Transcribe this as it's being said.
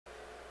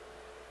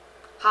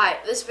Hi,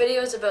 this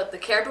video is about the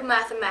Caribou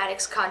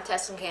Mathematics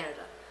Contest in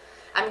Canada.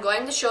 I'm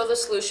going to show the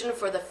solution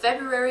for the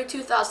February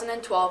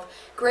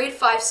 2012 Grade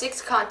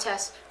 5-6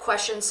 contest,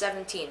 question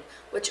 17,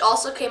 which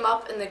also came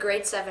up in the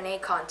Grade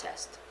 7-8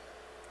 contest.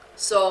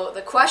 So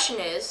the question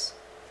is,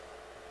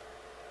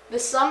 the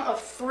sum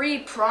of three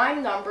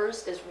prime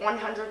numbers is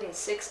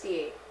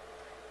 168.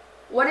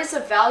 What is the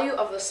value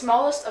of the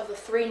smallest of the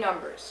three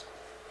numbers?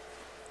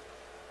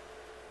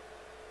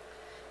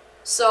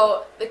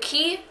 So the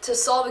key to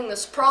solving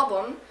this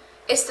problem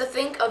is to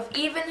think of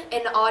even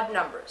and odd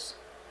numbers.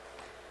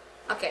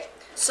 Okay,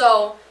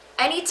 so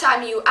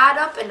anytime you add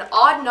up an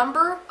odd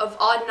number of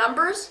odd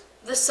numbers,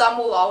 the sum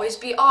will always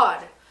be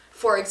odd.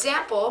 For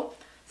example,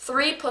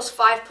 3 plus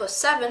 5 plus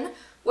 7,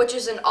 which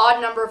is an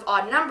odd number of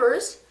odd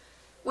numbers,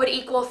 would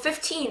equal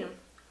 15,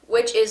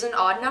 which is an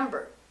odd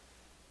number.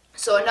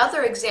 So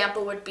another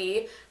example would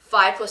be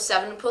 5 plus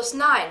 7 plus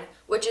 9,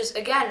 which is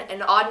again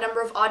an odd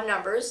number of odd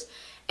numbers,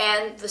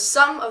 and the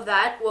sum of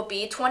that will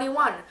be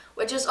 21,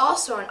 which is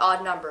also an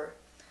odd number.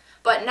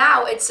 But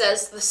now it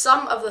says the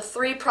sum of the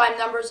three prime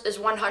numbers is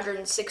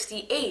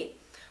 168,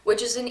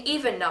 which is an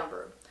even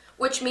number,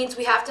 which means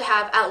we have to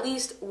have at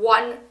least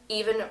one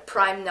even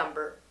prime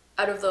number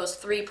out of those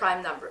three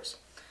prime numbers.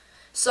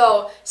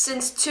 So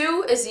since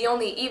 2 is the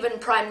only even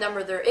prime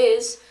number there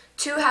is,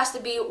 2 has to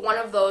be one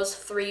of those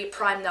three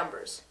prime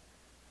numbers.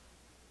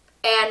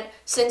 And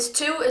since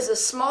 2 is the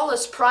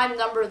smallest prime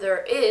number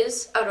there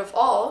is out of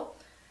all,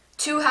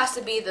 2 has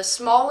to be the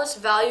smallest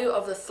value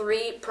of the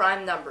three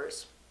prime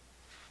numbers.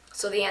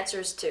 So the answer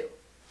is 2.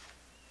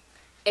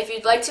 If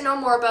you'd like to know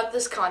more about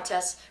this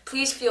contest,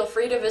 please feel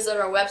free to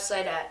visit our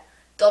website at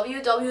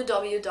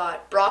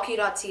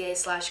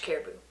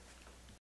www.brocky.ca/caribou.